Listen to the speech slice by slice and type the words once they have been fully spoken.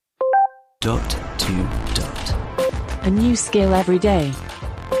Dot to dot. A new skill every day.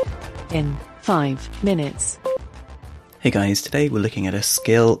 In 5 minutes. Hey guys, today we're looking at a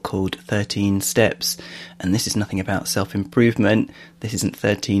skill called 13 steps, and this is nothing about self-improvement. This isn't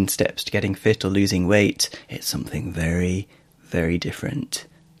 13 steps to getting fit or losing weight. It's something very, very different.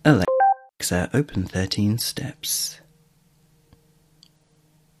 Alexa, open 13 steps.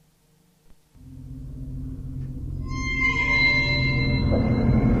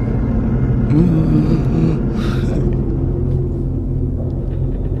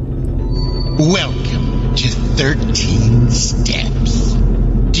 Welcome to 13 Steps.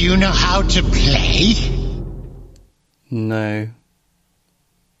 Do you know how to play? No.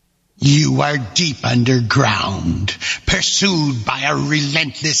 You are deep underground, pursued by a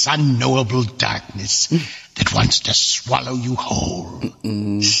relentless, unknowable darkness that wants to swallow you whole.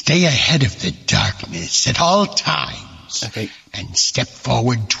 Stay ahead of the darkness at all times. Okay. And step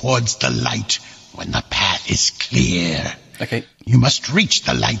forward towards the light when the path is clear. Okay. You must reach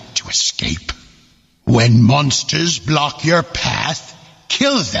the light to escape. When monsters block your path,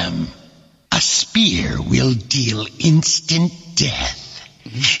 kill them. A spear will deal instant death.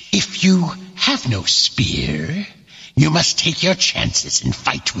 If you have no spear, you must take your chances and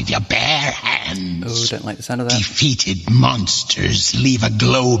fight with your bare hands. Oh, don't like the sound of that. Defeated monsters leave a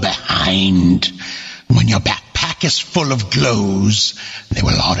glow behind. When your backpack is full of glows, they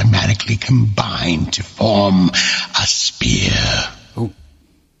will automatically combine to form a spear. Oh.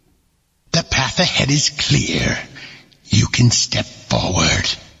 The path ahead is clear. You can step forward.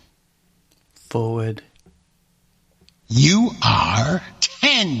 Forward. You are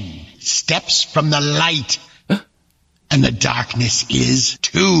 10 steps from the light. And the darkness is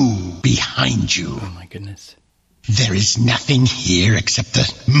 2 behind you. Oh my goodness. There is nothing here except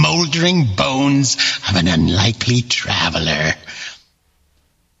the moldering bones of an unlikely traveler.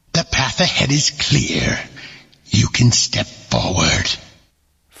 The path ahead is clear. You can step forward.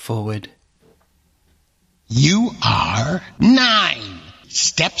 Forward. You are 9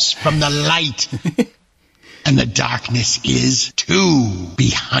 steps from the light. And the darkness is 2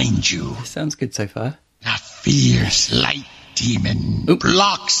 behind you. This sounds good so far. A fierce light demon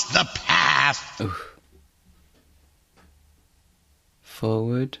blocks the path. Oof.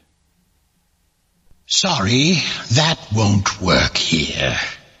 Forward. Sorry, that won't work here.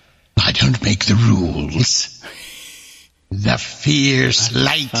 I don't make the rules. The fierce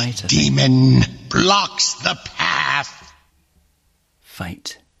light demon blocks the path.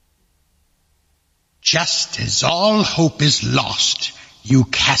 Fight. Just as all hope is lost, you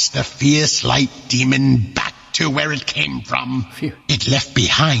cast the fierce light demon back to where it came from. Phew. It left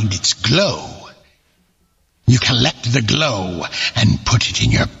behind its glow. You collect the glow and put it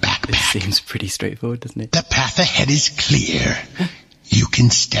in your backpack. This seems pretty straightforward, doesn't it? The path ahead is clear. You can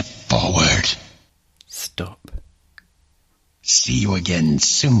step forward. Stop. See you again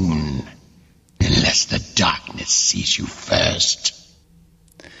soon. Unless the darkness sees you first.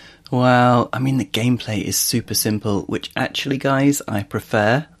 Well, I mean, the gameplay is super simple, which actually, guys, I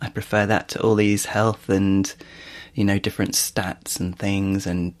prefer. I prefer that to all these health and, different stats and things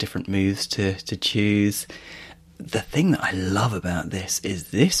and different moves to choose. The thing that I love about this is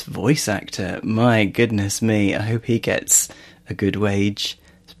this voice actor. My goodness me, I hope he gets a good wage.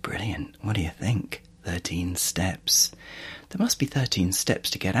 It's brilliant. What do you think? 13 steps. There must be 13 steps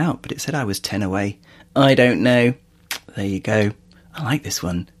to get out, but it said I was 10 away. I don't know. There you go. I like this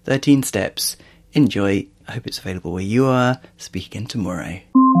one. 13 steps. Enjoy. I hope it's available where you are. Speak again tomorrow.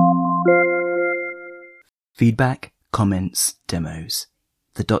 Feedback, comments, demos.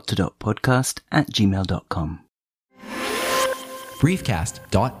 The podcast@gmail.com.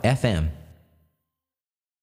 Briefcast.fm